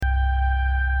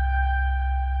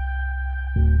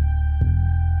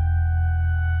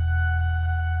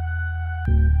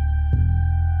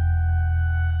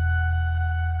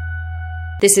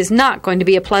This is not going to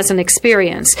be a pleasant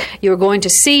experience. You're going to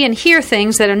see and hear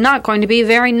things that are not going to be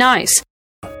very nice.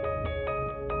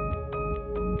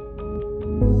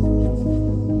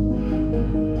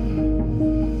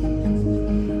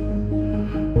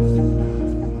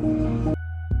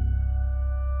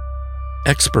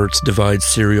 Experts divide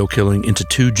serial killing into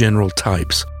two general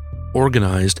types,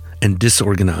 organized and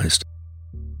disorganized.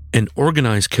 An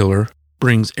organized killer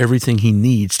brings everything he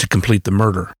needs to complete the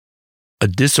murder. A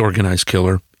disorganized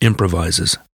killer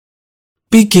improvises.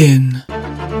 Begin.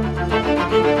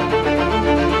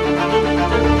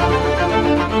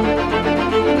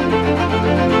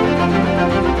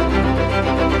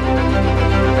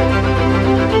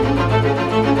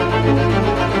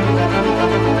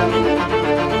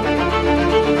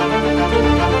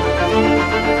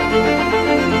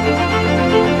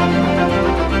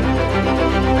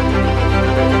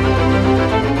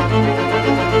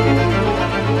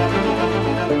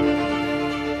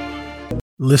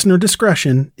 Listener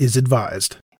discretion is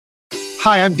advised.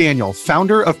 Hi, I'm Daniel,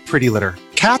 founder of Pretty Litter.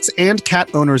 Cats and cat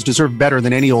owners deserve better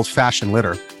than any old-fashioned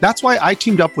litter. That's why I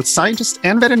teamed up with scientists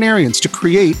and veterinarians to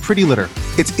create Pretty Litter.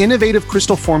 Its innovative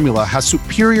crystal formula has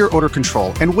superior odor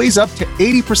control and weighs up to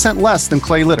 80% less than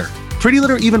clay litter. Pretty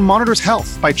Litter even monitors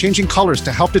health by changing colors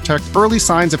to help detect early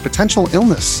signs of potential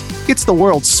illness. It's the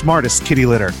world's smartest kitty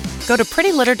litter. Go to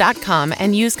prettylitter.com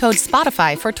and use code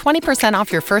SPOTIFY for 20%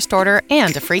 off your first order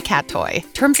and a free cat toy.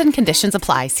 Terms and conditions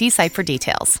apply. See site for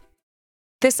details.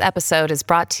 This episode is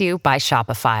brought to you by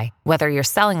Shopify. Whether you're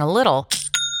selling a little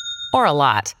or a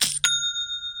lot,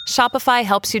 Shopify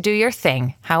helps you do your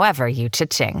thing, however you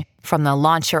cha-ching. From the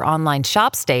launch your online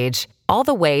shop stage, all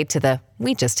the way to the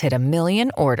we just hit 1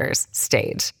 million orders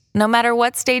stage. No matter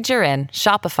what stage you're in,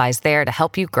 Shopify's there to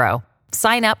help you grow.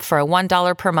 Sign up for a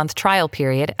 $1 per month trial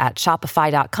period at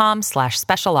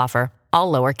shopify.com/special offer,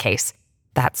 all lowercase.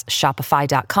 That's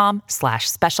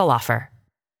shopify.com/special offer.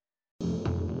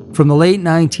 From the late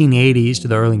 1980s to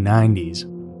the early 90s,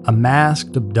 a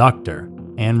masked abductor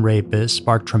and rapist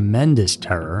sparked tremendous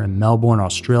terror in Melbourne,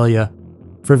 Australia,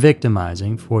 for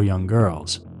victimizing 4 young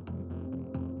girls.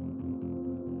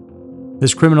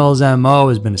 This criminal's MO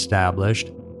has been established.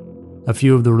 A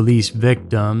few of the released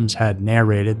victims had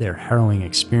narrated their harrowing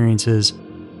experiences.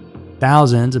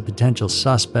 Thousands of potential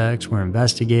suspects were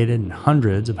investigated and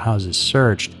hundreds of houses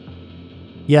searched.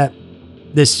 Yet,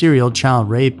 this serial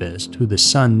child rapist, who the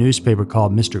Sun newspaper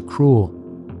called Mr. Cruel,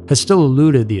 has still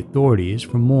eluded the authorities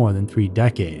for more than 3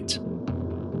 decades.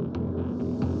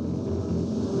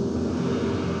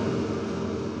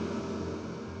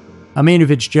 I'm Andrew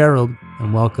Fitzgerald,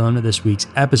 and welcome to this week's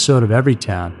episode of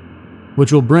Everytown,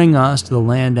 which will bring us to the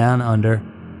land down under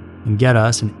and get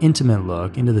us an intimate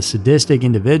look into the sadistic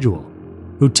individual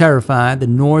who terrified the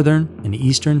northern and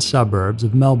eastern suburbs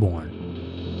of Melbourne.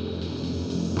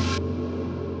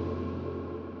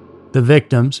 The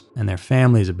victims and their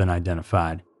families have been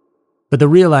identified, but the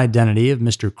real identity of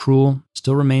Mr. Cruel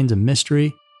still remains a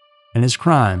mystery, and his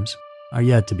crimes are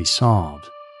yet to be solved.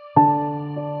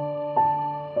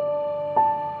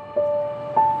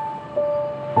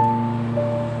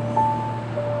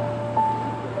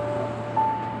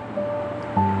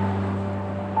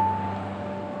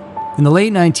 In the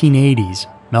late 1980s,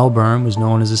 Melbourne was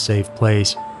known as a safe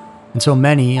place, and so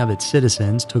many of its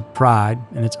citizens took pride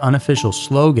in its unofficial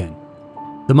slogan,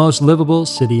 the most livable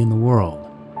city in the world.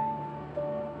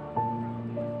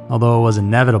 Although it was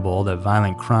inevitable that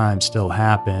violent crime still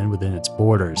happened within its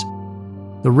borders,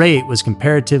 the rate was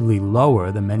comparatively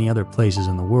lower than many other places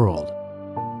in the world.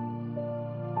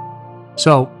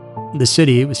 So, the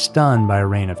city was stunned by a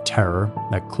reign of terror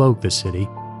that cloaked the city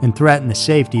and threatened the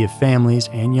safety of families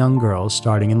and young girls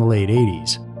starting in the late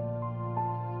 80s.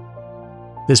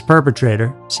 This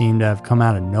perpetrator seemed to have come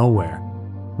out of nowhere,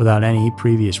 without any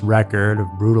previous record of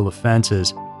brutal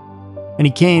offenses, and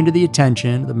he came to the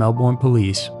attention of the Melbourne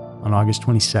police on August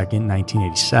 22,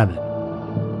 1987.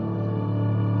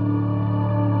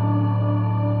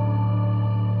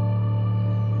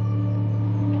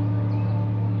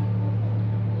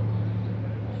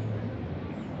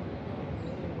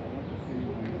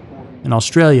 In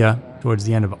Australia, towards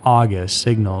the end of August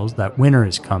signals that winter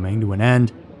is coming to an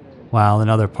end, while in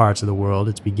other parts of the world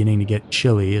it's beginning to get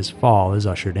chilly as fall is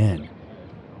ushered in.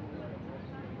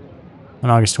 On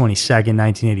August 22,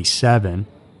 1987,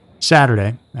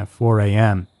 Saturday at 4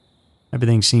 a.m.,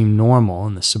 everything seemed normal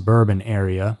in the suburban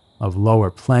area of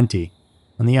Lower Plenty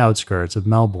on the outskirts of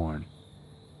Melbourne.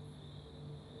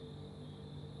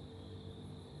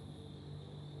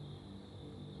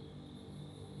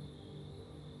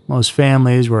 Most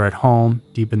families were at home,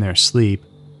 deep in their sleep,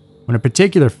 when a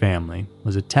particular family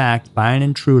was attacked by an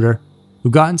intruder who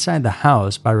got inside the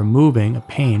house by removing a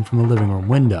pane from the living room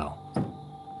window.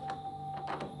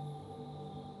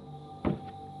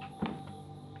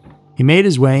 He made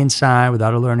his way inside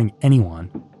without alerting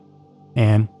anyone,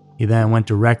 and he then went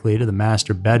directly to the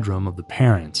master bedroom of the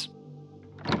parents.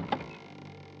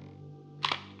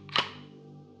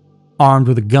 Armed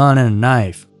with a gun and a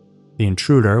knife, the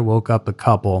intruder woke up the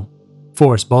couple,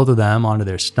 forced both of them onto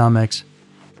their stomachs,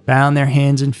 bound their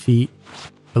hands and feet,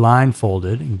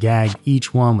 blindfolded, and gagged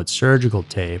each one with surgical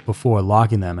tape before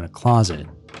locking them in a closet.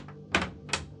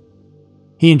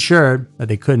 He ensured that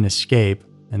they couldn't escape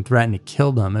and threatened to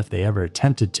kill them if they ever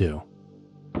attempted to.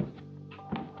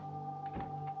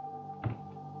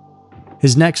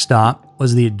 His next stop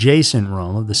was the adjacent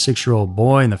room of the 6-year-old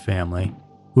boy in the family,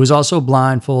 who was also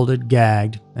blindfolded,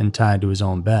 gagged, and tied to his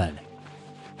own bed.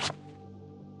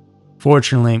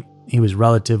 Fortunately, he was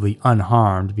relatively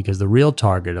unharmed because the real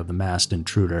target of the masked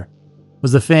intruder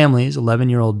was the family's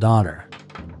 11-year-old daughter.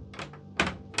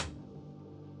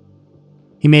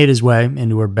 He made his way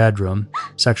into her bedroom,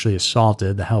 sexually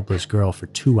assaulted the helpless girl for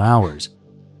 2 hours,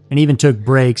 and even took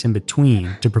breaks in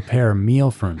between to prepare a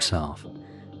meal for himself.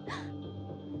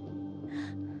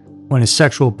 When his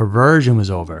sexual perversion was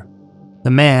over,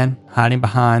 the man, hiding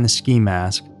behind the ski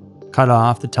mask, cut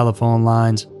off the telephone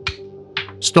lines,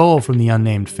 stole from the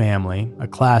unnamed family a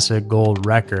classic gold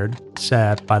record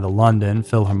set by the London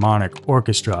Philharmonic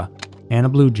Orchestra and a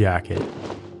blue jacket,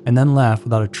 and then left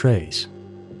without a trace.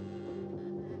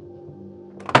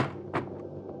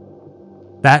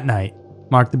 That night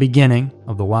marked the beginning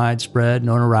of the widespread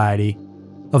notoriety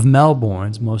of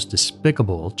Melbourne's most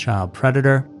despicable child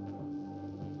predator,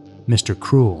 Mr.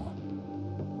 Cruel.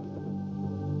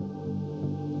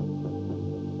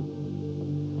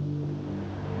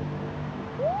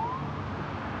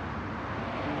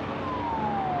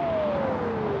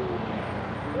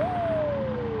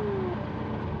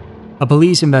 A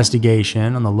police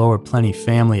investigation on the Lower Plenty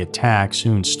family attack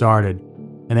soon started,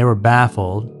 and they were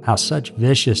baffled how such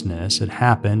viciousness had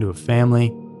happened to a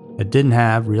family that didn't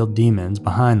have real demons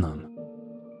behind them.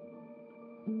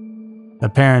 The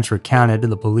parents recounted to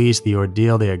the police the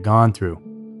ordeal they had gone through,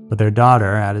 but their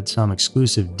daughter added some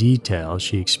exclusive details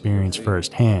she experienced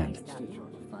firsthand.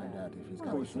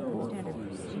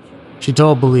 She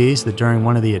told police that during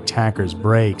one of the attacker's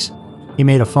breaks, he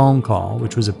made a phone call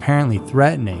which was apparently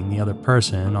threatening the other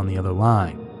person on the other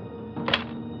line.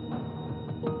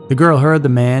 The girl heard the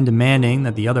man demanding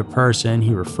that the other person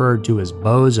he referred to as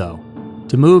Bozo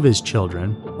to move his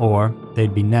children or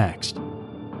they'd be next.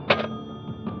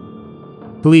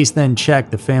 Police then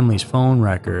checked the family's phone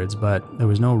records, but there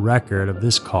was no record of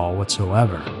this call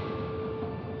whatsoever.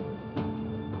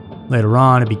 Later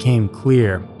on, it became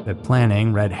clear that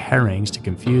planting red herrings to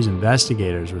confuse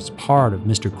investigators was part of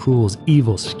Mr. Cruel's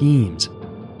evil schemes.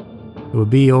 It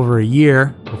would be over a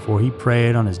year before he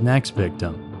preyed on his next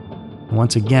victim, and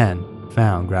once again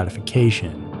found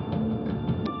gratification.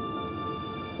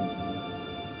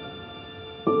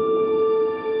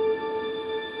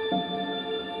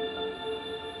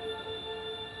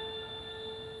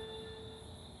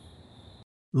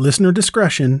 Listener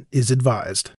discretion is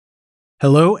advised.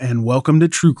 Hello and welcome to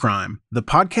True Crime, the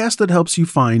podcast that helps you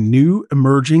find new,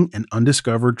 emerging, and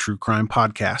undiscovered true crime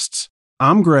podcasts.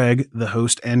 I'm Greg, the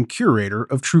host and curator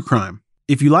of True Crime.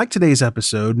 If you like today's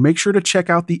episode, make sure to check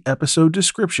out the episode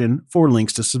description for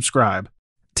links to subscribe.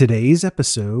 Today's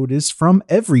episode is from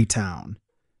Every Town.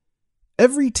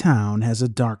 Every town has a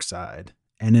dark side,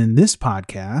 and in this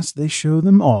podcast, they show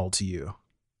them all to you.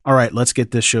 All right, let's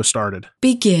get this show started.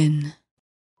 Begin.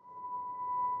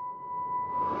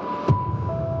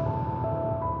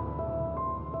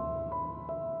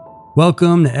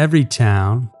 Welcome to Every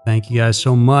Town. Thank you guys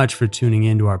so much for tuning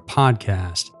into our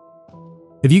podcast.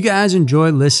 If you guys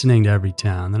enjoy listening to Every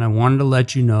Town, then I wanted to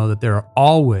let you know that there are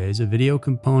always a video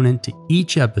component to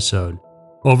each episode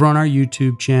over on our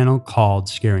YouTube channel called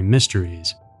Scary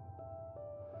Mysteries.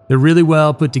 They're really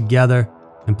well put together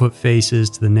and put faces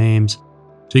to the names,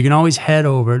 so you can always head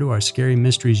over to our Scary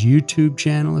Mysteries YouTube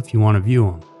channel if you want to view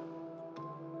them.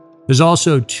 There's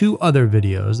also 2 other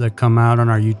videos that come out on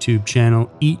our YouTube channel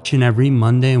each and every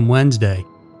Monday and Wednesday,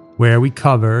 where we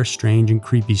cover strange and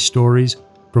creepy stories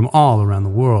from all around the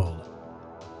world.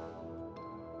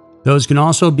 Those can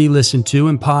also be listened to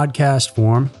in podcast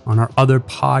form on our other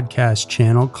podcast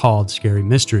channel called Scary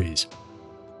Mysteries.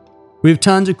 We have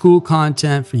tons of cool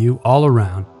content for you all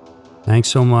around. Thanks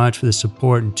so much for the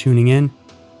support and tuning in.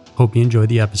 Hope you enjoyed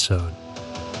the episode.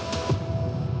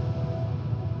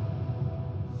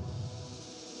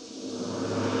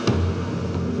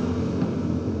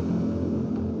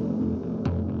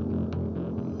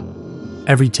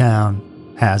 Every town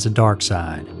has a dark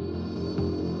side.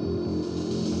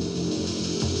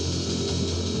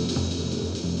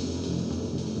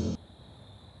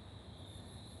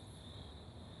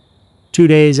 Two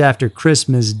days after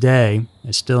Christmas Day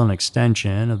is still an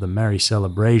extension of the merry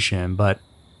celebration, but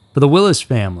for the Willis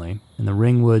family in the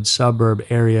Ringwood suburb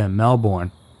area in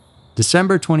Melbourne,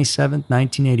 December 27,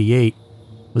 1988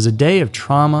 was a day of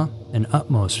trauma and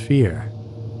utmost fear.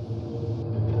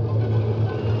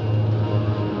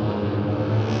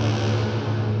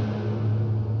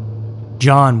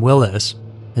 John Willis,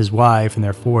 his wife, and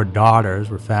their 4 daughters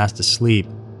were fast asleep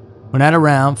when at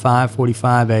around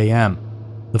 5:45 a.m.,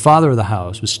 the father of the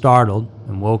house was startled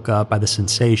and woke up by the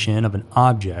sensation of an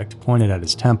object pointed at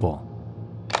his temple.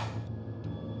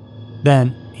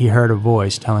 Then he heard a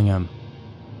voice telling him,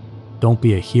 "Don't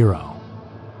be a hero."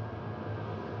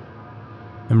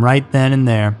 And right then and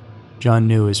there, John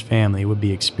knew his family would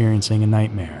be experiencing a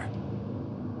nightmare.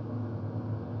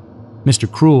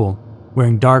 Mr. Cruel,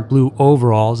 wearing dark blue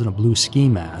overalls and a blue ski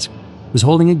mask, was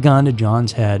holding a gun to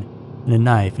John's head and a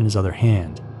knife in his other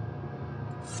hand.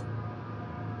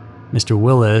 Mr.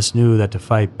 Willis knew that to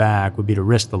fight back would be to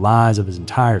risk the lives of his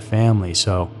entire family,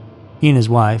 so he and his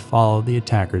wife followed the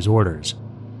attacker's orders.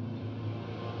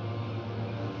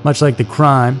 Much like the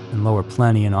crime in Lower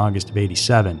Plenty in August of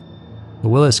 '87, the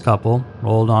Willis couple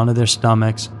rolled onto their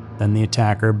stomachs, then the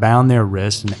attacker bound their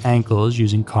wrists and ankles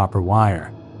using copper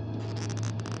wire.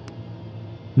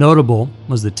 Notable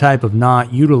was the type of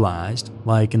knot utilized,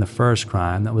 like in the first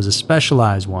crime, that was a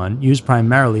specialized one used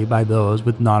primarily by those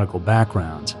with nautical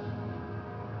backgrounds.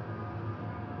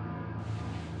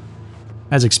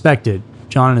 As expected,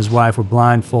 John and his wife were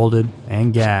blindfolded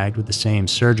and gagged with the same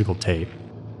surgical tape.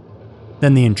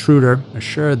 Then the intruder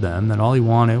assured them that all he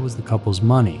wanted was the couple's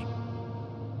money.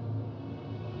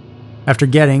 After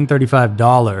getting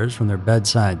 $35 from their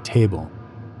bedside table,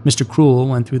 Mr. Cruel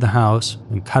went through the house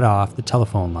and cut off the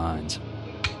telephone lines.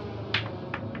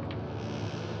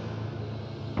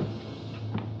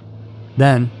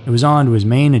 Then it was on to his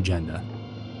main agenda: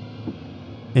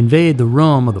 invade the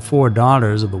room of the 4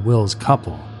 daughters of the Wills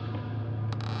couple.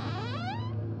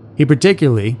 He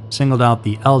particularly singled out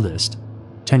the eldest,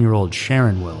 10-year-old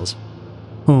Sharon Wills,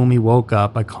 whom he woke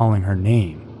up by calling her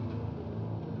name.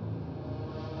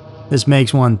 This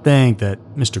makes one think that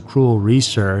Mr. Cruel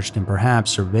researched and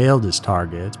perhaps surveilled his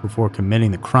targets before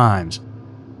committing the crimes.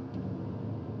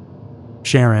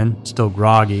 Sharon, still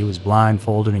groggy, was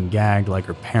blindfolded and gagged like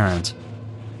her parents.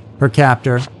 Her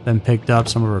captor then picked up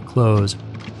some of her clothes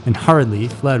and hurriedly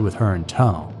fled with her in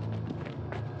tow.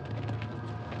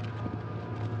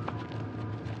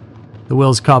 The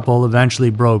Wills couple eventually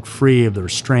broke free of the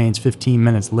restraints 15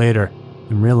 minutes later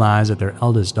and realized that their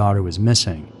eldest daughter was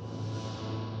missing.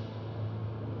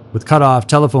 With cut-off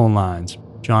telephone lines,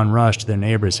 John rushed to their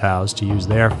neighbor's house to use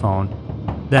their phone.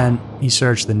 Then he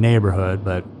searched the neighborhood,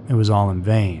 but it was all in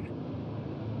vain.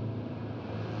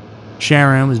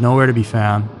 Sharon was nowhere to be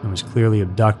found and was clearly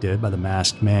abducted by the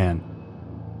masked man.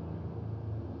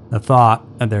 The thought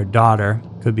that their daughter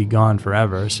could be gone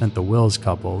forever sent the Wills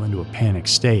couple into a panicked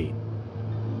state.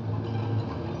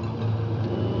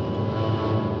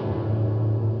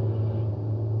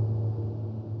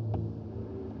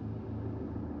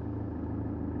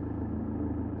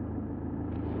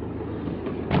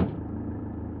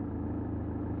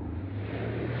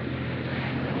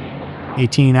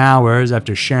 "18 hours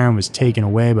after Sharon was taken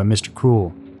away by Mr.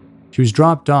 Cruel, she was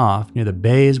dropped off near the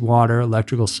Bayswater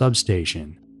Electrical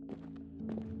Substation.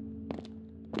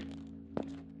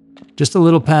 Just a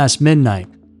little past midnight,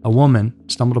 a woman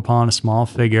stumbled upon a small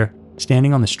figure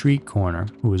standing on the street corner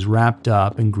who was wrapped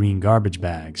up in green garbage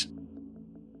bags.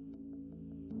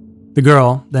 The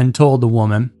girl then told the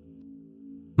woman,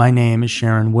 'My name is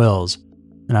Sharon Wills,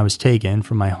 and I was taken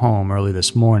from my home early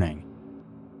this morning.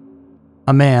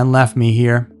 A man left me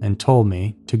here and told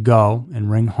me to go and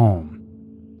ring home.'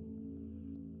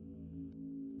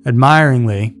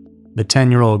 Admiringly, the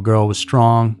 10-year-old girl was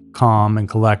strong, calm, and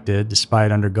collected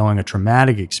despite undergoing a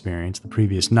traumatic experience the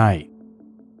previous night.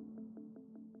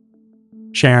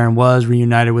 Sharon was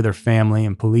reunited with her family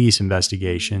and police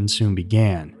investigations soon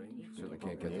began.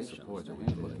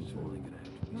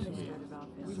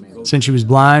 Since she was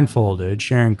blindfolded,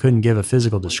 Sharon couldn't give a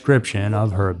physical description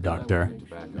of her abductor.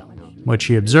 What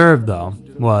she observed, though,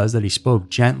 was that he spoke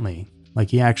gently, like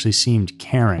he actually seemed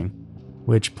caring,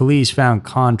 which police found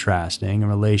contrasting in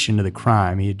relation to the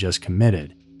crime he had just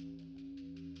committed.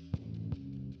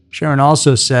 Sharon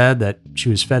also said that she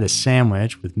was fed a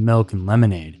sandwich with milk and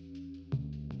lemonade.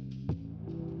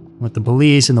 What the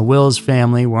police and the Wills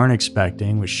family weren't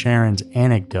expecting was Sharon's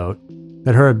anecdote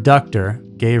that her abductor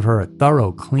gave her a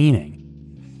thorough cleaning,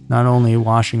 not only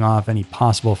washing off any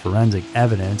possible forensic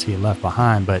evidence he had left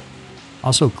behind, but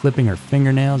also clipping her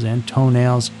fingernails and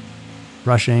toenails,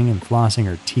 brushing and flossing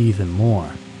her teeth, and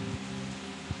more.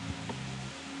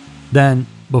 Then,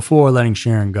 before letting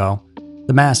Sharon go,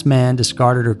 the masked man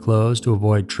discarded her clothes to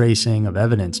avoid tracing of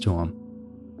evidence to him,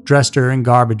 dressed her in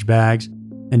garbage bags,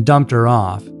 and dumped her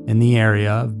off in the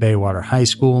area of Bayswater High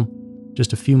School,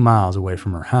 just a few miles away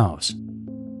from her house.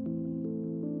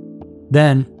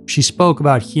 Then, she spoke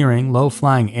about hearing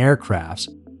low-flying aircrafts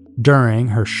during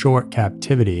her short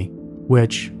captivity,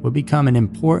 which would become an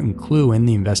important clue in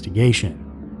the investigation.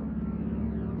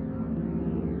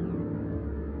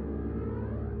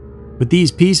 With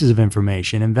these pieces of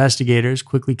information, investigators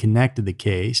quickly connected the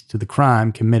case to the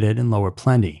crime committed in Lower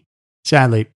Plenty.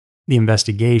 Sadly, the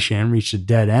investigation reached a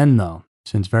dead end, though,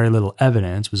 since very little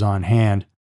evidence was on hand,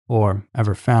 or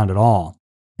ever found at all,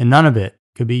 and none of it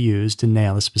could be used to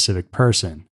nail a specific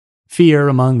person. Fear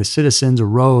among the citizens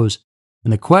arose,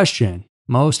 and the question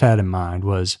most had in mind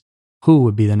was, who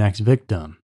would be the next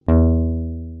victim?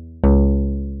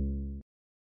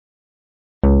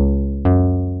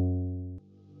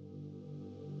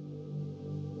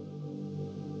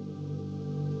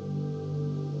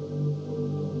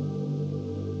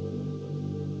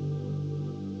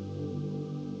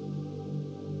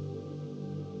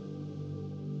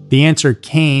 The answer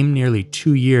came nearly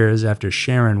 2 years after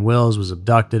Sharon Wills was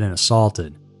abducted and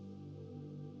assaulted.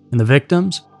 And the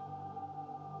victims?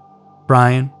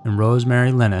 Brian and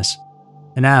Rosemary Linus,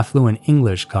 an affluent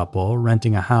English couple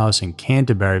renting a house in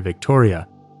Canterbury, Victoria,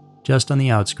 just on the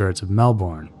outskirts of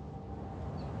Melbourne.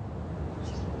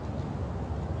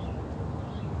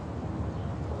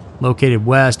 Located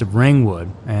west of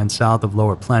Ringwood and south of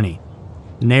Lower Plenty,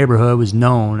 the neighborhood was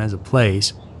known as a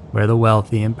place where the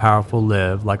wealthy and powerful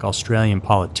live like Australian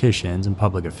politicians and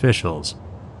public officials.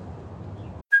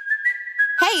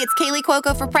 Hey, it's Kaylee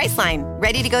Cuoco for Priceline.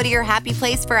 Ready to go to your happy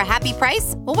place for a happy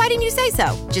price? Well, why didn't you say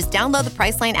so? Just download the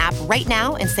Priceline app right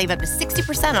now and save up to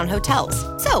 60% on hotels.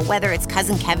 So whether it's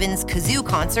Cousin Kevin's Kazoo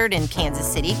Concert in Kansas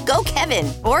City, go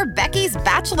Kevin, or Becky's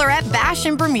Bachelorette Bash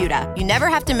in Bermuda, you never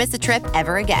have to miss a trip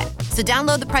ever again. So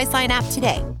download the Priceline app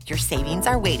today. Your savings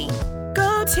are waiting.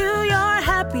 Go to your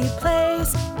happy place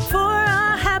for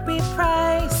a happy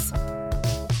price.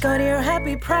 Go to your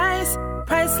happy price,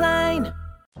 Priceline.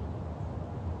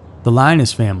 The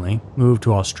Linus family moved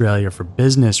to Australia for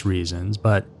business reasons,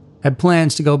 but had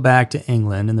plans to go back to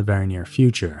England in the very near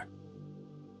future.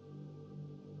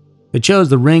 They chose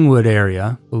the Ringwood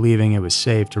area, believing it was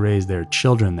safe to raise their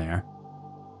children there.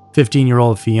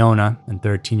 15-year-old Fiona and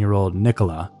 13-year-old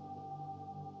Nicola.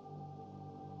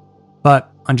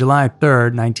 But on July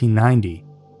 3rd, 1990,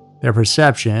 their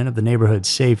perception of the neighborhood's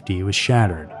safety was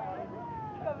shattered.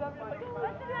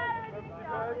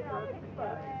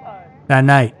 That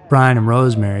night, Brian and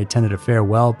Rosemary attended a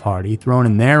farewell party thrown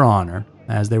in their honor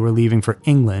as they were leaving for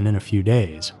England in a few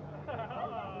days.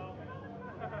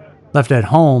 Left at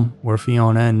home were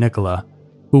Fiona and Nicola,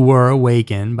 who were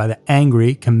awakened by the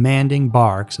angry, commanding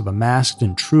barks of a masked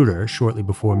intruder shortly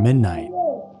before midnight.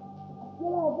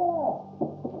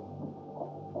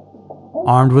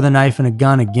 Armed with a knife and a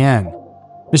gun again,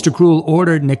 Mr. Cruel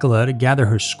ordered Nicola to gather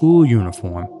her school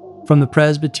uniform from the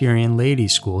Presbyterian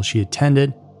ladies' school she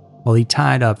attended while he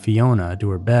tied up Fiona to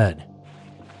her bed.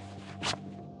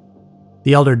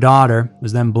 The elder daughter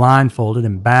was then blindfolded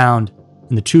and bound,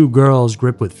 and the two girls,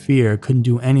 gripped with fear, couldn't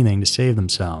do anything to save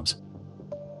themselves.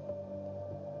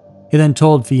 He then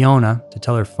told Fiona to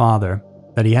tell her father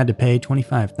that he had to pay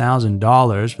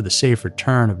 $25,000 for the safe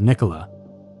return of Nicola.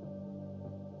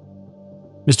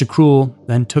 Mr. Cruel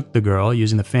then took the girl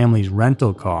using the family's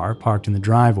rental car parked in the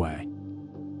driveway.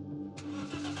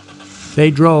 They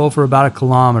drove for about 1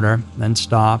 kilometer, then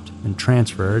stopped and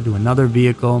transferred to another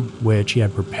vehicle which he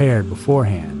had prepared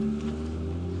beforehand.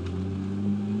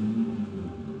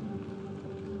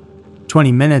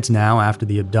 20 minutes now after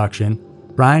the abduction,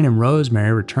 Brian and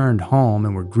Rosemary returned home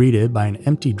and were greeted by an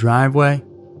empty driveway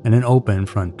and an open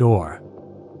front door.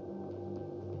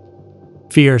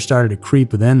 Fear started to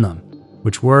creep within them,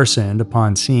 which worsened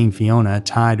upon seeing Fiona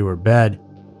tied to her bed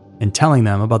and telling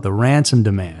them about the ransom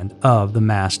demand of the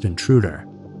masked intruder.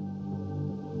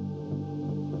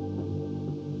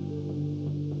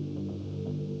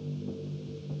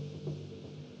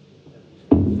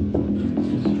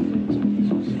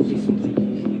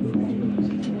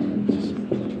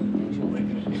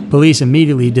 Police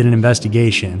immediately did an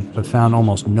investigation, but found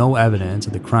almost no evidence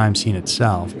at the crime scene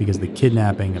itself because the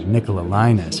kidnapping of Nicola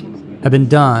Linus had been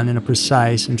done in a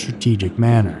precise and strategic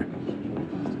manner.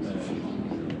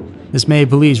 This made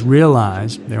police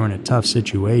realize they were in a tough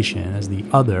situation as the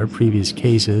other previous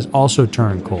cases also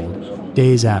turned cold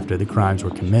days after the crimes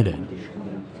were committed.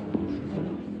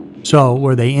 So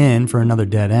were they in for another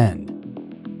dead end?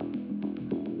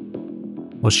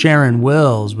 While Sharon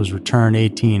Wills was returned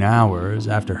 18 hours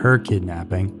after her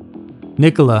kidnapping,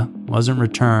 Nicola wasn't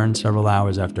returned several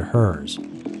hours after hers.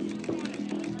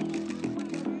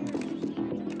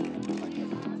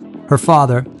 Her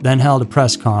father then held a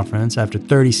press conference after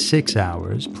 36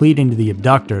 hours, pleading to the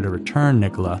abductor to return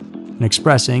Nicola and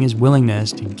expressing his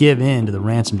willingness to give in to the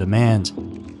ransom demands.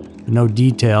 But no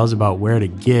details about where to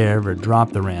give or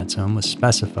drop the ransom was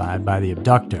specified by the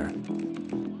abductor.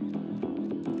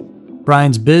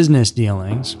 Brian's business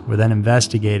dealings were then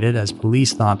investigated as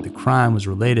police thought the crime was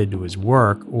related to his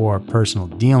work or personal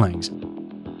dealings.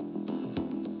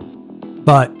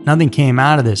 But nothing came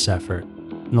out of this effort,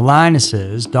 and the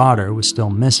Linus's daughter was still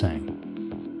missing.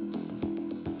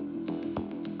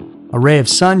 A ray of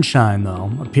sunshine,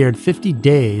 though, appeared 50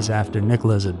 days after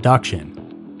Nicola's abduction,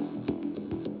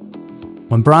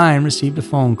 when Brian received a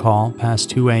phone call past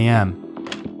 2 a.m.,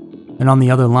 and on the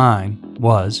other line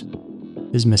was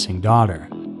his missing daughter.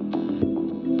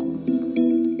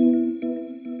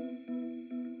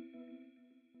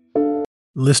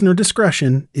 Listener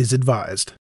discretion is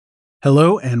advised.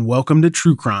 Hello and welcome to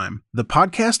True Crime, the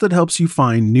podcast that helps you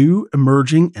find new,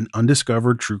 emerging, and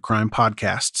undiscovered true crime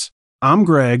podcasts. I'm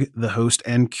Greg, the host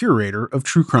and curator of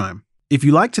True Crime. If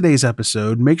you like today's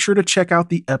episode, make sure to check out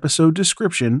the episode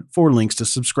description for links to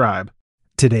subscribe.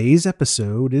 Today's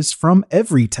episode is from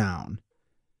Every Town.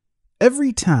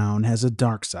 Every town has a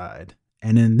dark side,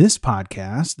 and in this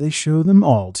podcast, they show them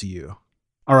all to you.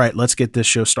 All right, let's get this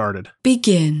show started.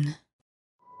 Begin.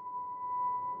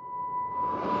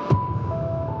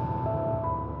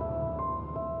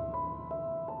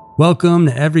 Welcome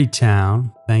to Every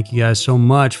Town. Thank you guys so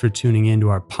much for tuning into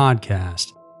our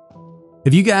podcast.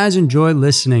 If you guys enjoy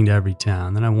listening to Every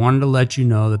Town, then I wanted to let you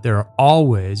know that there are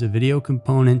always a video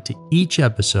component to each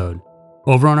episode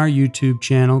over on our YouTube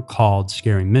channel called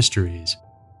Scary Mysteries.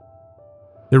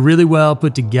 They're really well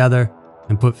put together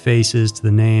and put faces to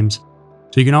the names,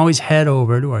 so you can always head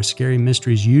over to our Scary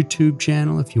Mysteries YouTube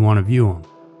channel if you want to view them.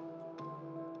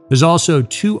 There's also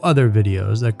 2 other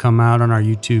videos that come out on our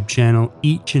YouTube channel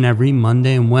each and every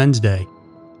Monday and Wednesday,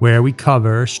 where we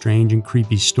cover strange and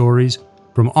creepy stories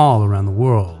from all around the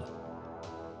world.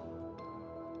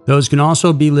 Those can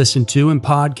also be listened to in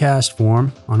podcast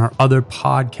form on our other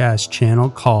podcast channel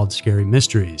called Scary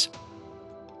Mysteries.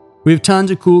 We have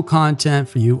tons of cool content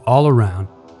for you all around.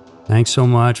 Thanks so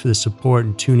much for the support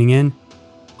and tuning in.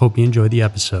 Hope you enjoyed the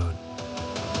episode.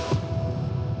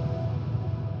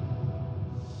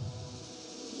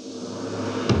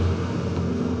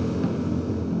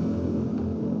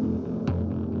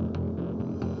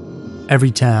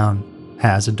 Every town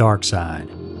has a dark side.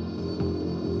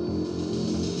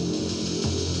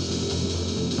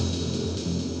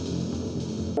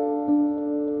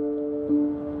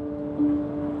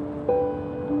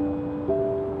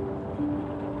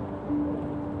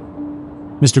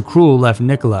 Mr. Cruel left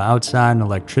Nicola outside an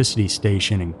electricity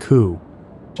station in Koo,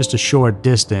 just a short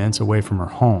distance away from her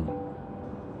home.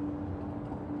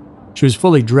 She was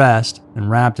fully dressed and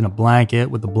wrapped in a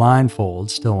blanket with the blindfold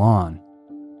still on.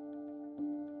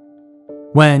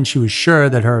 When she was sure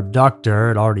that her abductor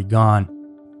had already gone,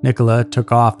 Nicola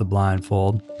took off the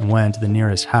blindfold and went to the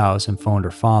nearest house and phoned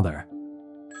her father.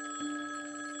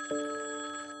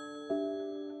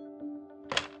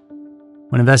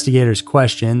 When investigators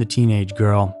questioned the teenage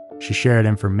girl, she shared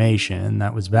information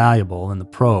that was valuable in the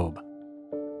probe.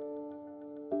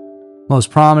 Most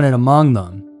prominent among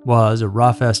them was a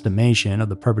rough estimation of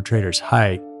the perpetrator's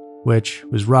height, which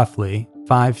was roughly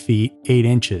 5 feet 8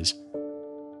 inches,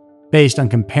 based on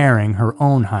comparing her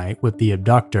own height with the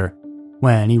abductor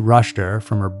when he rushed her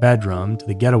from her bedroom to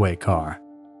the getaway car.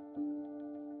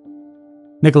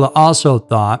 Nicola also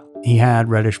thought he had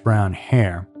reddish-brown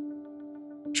hair.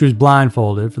 She was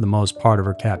blindfolded for the most part of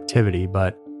her captivity,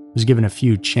 but was given a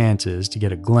few chances to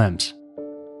get a glimpse.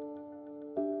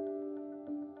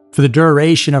 For the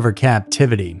duration of her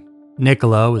captivity,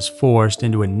 Nicola was forced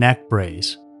into a neck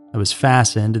brace that was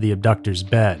fastened to the abductor's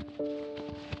bed.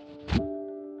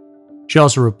 She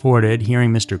also reported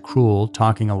hearing Mr. Cruel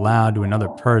talking aloud to another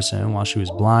person while she was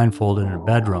blindfolded in her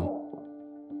bedroom,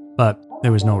 but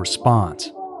there was no response.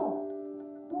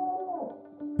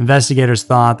 Investigators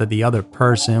thought that the other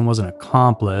person was an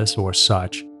accomplice or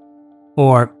such,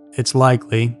 or it's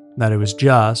likely that it was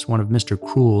just one of Mr.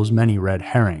 Cruel's many red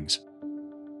herrings.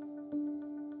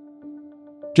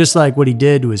 Just like what he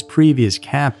did to his previous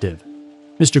captive,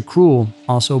 Mr. Cruel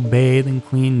also bathed and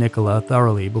cleaned Nicola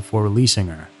thoroughly before releasing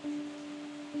her.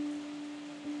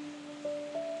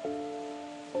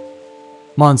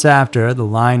 Months after the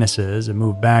Lionesses had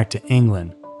moved back to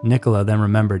England, Nicola then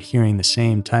remembered hearing the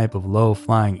same type of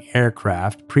low-flying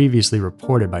aircraft previously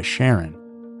reported by Sharon.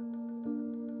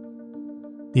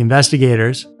 The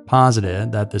investigators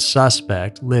posited that the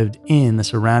suspect lived in the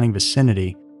surrounding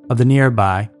vicinity of the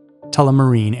nearby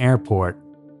Tullamarine Airport,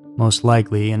 most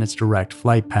likely in its direct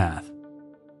flight path.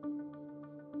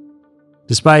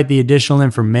 Despite the additional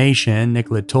information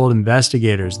Nicola told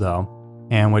investigators, though,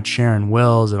 and what Sharon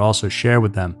Wills had also shared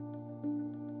with them,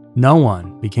 no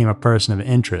one became a person of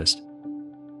interest.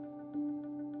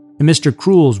 And Mr.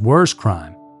 Cruel's worst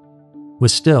crime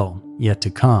was still yet to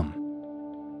come.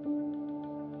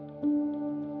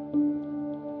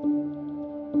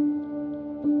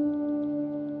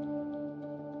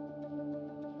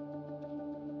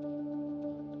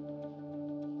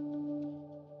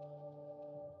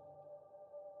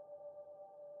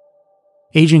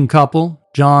 Asian couple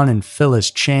John and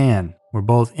Phyllis Chan were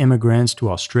both immigrants to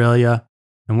Australia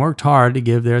and worked hard to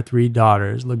give their 3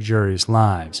 daughters luxurious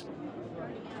lives.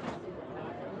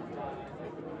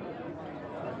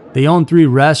 They owned 3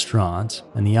 restaurants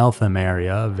in the Eltham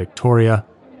area of Victoria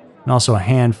and also a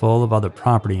handful of other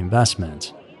property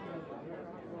investments.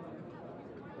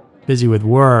 Busy with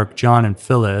work, John and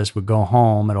Phyllis would go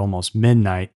home at almost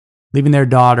midnight, leaving their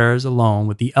daughters alone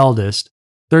with the eldest,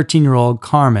 13-year-old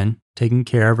Carmen, taking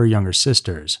care of her younger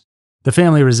sisters. The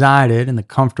family resided in the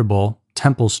comfortable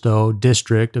Templestowe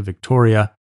district of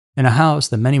Victoria in a house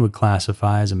that many would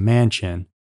classify as a mansion,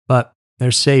 but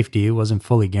their safety wasn't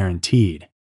fully guaranteed.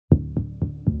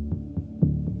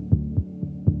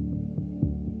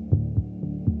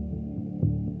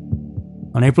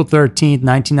 On April 13,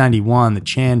 1991, the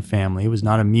Chan family was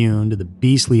not immune to the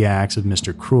beastly acts of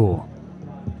Mr. Cruel.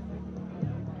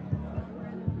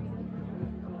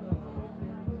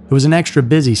 It was an extra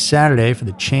busy Saturday for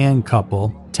the Chan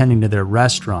couple, tending to their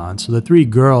restaurant, so the 3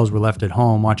 girls were left at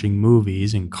home watching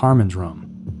movies in Carmen's room.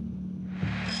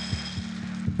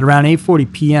 At around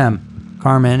 8:40 p.m.,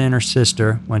 Carmen and her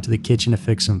sister went to the kitchen to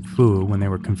fix some food when they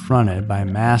were confronted by a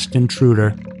masked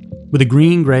intruder with a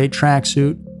green-gray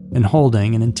tracksuit and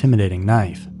holding an intimidating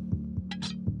knife.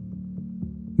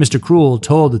 Mr. Cruel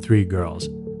told the 3 girls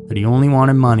that he only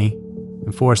wanted money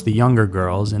and forced the younger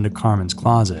girls into Carmen's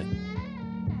closet.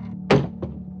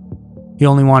 He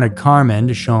only wanted Carmen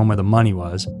to show him where the money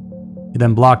was. He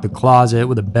then blocked the closet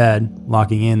with a bed,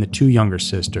 locking in the 2 younger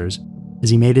sisters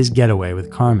as he made his getaway with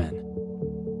Carmen.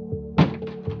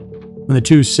 When the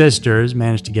 2 sisters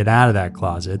managed to get out of that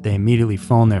closet, they immediately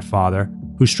phoned their father,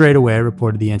 who straight away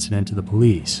reported the incident to the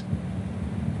police.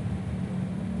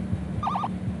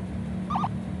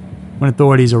 When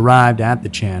authorities arrived at the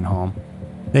Chan home,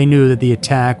 they knew that the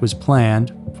attack was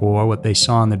planned, for what they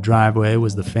saw in the driveway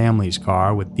was the family's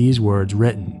car with these words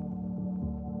written: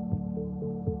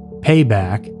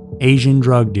 "Payback, Asian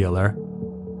drug dealer.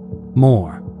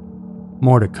 More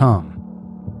to come."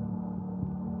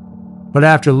 But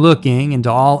after looking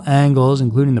into all angles,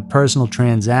 including the personal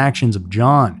transactions of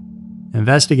John,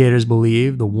 investigators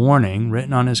believe the warning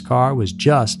written on his car was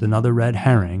just another red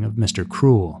herring of Mr.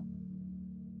 Cruel.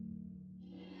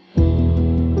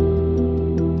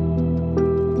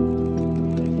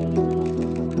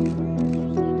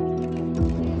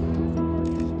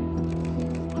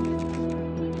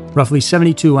 Roughly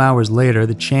 72 hours later,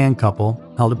 the Chan couple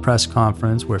held a press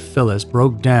conference where Phyllis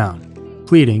broke down,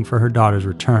 pleading for her daughter's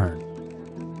return.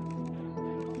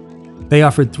 They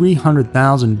offered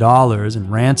 $300,000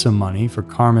 in ransom money for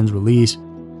Carmen's release,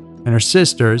 and her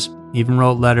sisters even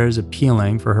wrote letters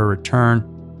appealing for her return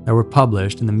that were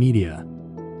published in the media.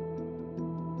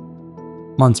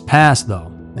 Months passed, though,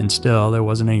 and still there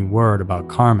wasn't any word about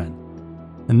Carmen,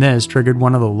 and this triggered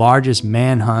one of the largest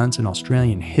manhunts in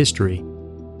Australian history,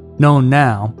 known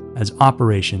now as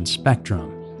Operation Spectrum.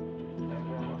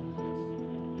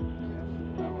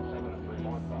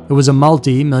 It was a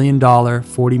multi-million-dollar,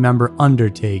 40-member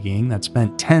undertaking that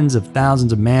spent tens of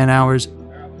thousands of man-hours,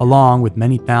 along with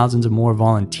many thousands of more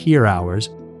volunteer hours,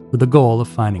 with the goal of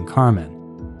finding Carmen.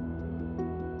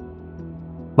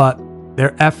 But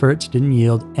their efforts didn't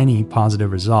yield any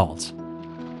positive results.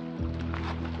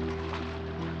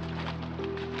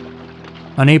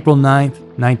 On April 9,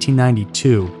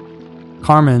 1992,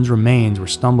 Carmen's remains were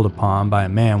stumbled upon by a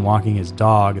man walking his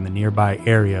dog in the nearby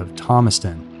area of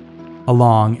Thomaston,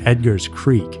 along Edgar's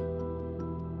Creek.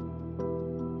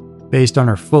 Based on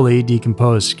her fully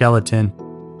decomposed skeleton,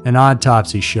 an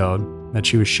autopsy showed that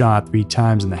she was shot 3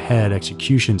 times in the head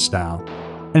execution style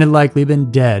and had likely been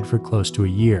dead for close to a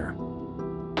year.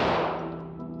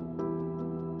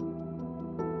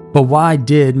 But why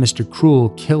did Mr. Cruel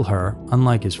kill her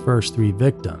unlike his first 3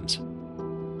 victims?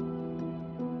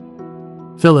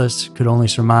 Phyllis could only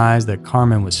surmise that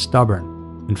Carmen was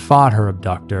stubborn and fought her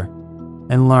abductor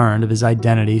and learned of his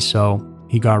identity, so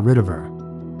he got rid of her.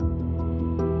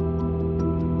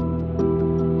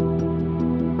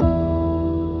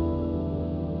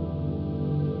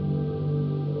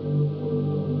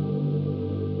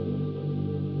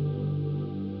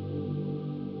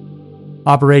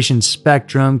 Operation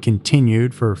Spectrum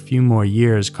continued for a few more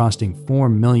years, costing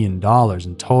 $4 million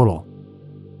in total.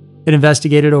 It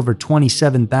investigated over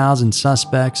 27,000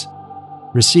 suspects,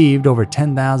 received over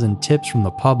 10,000 tips from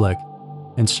the public,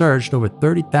 and searched over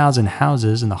 30,000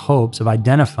 houses in the hopes of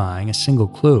identifying a single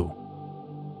clue.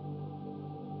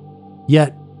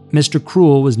 Yet, Mr.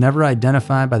 Cruel was never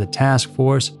identified by the task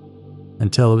force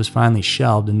until it was finally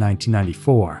shelved in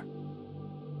 1994.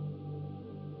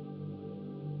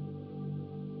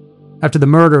 After the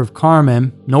murder of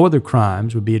Carmen, no other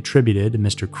crimes would be attributed to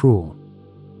Mr. Cruel.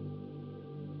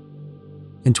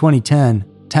 In 2010,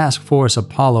 Task Force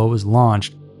Apollo was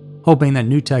launched, hoping that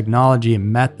new technology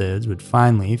and methods would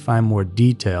finally find more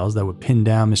details that would pin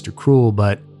down Mr. Cruel,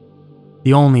 but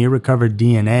the only recovered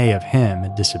DNA of him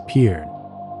had disappeared.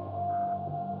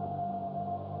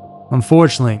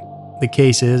 Unfortunately, the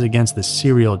cases against the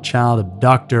serial child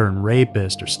abductor and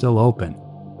rapist are still open.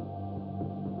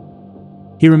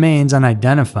 He remains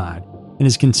unidentified and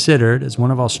is considered as one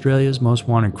of Australia's most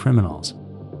wanted criminals.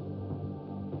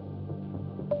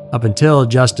 Up until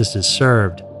justice is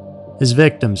served, his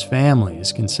victims'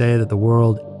 families can say that the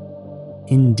world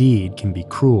indeed can be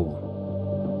cruel.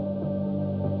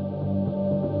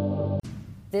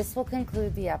 This will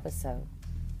conclude the episode.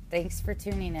 Thanks for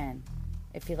tuning in.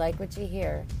 If you like what you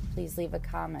hear, please leave a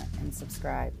comment and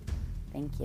subscribe. Thank you.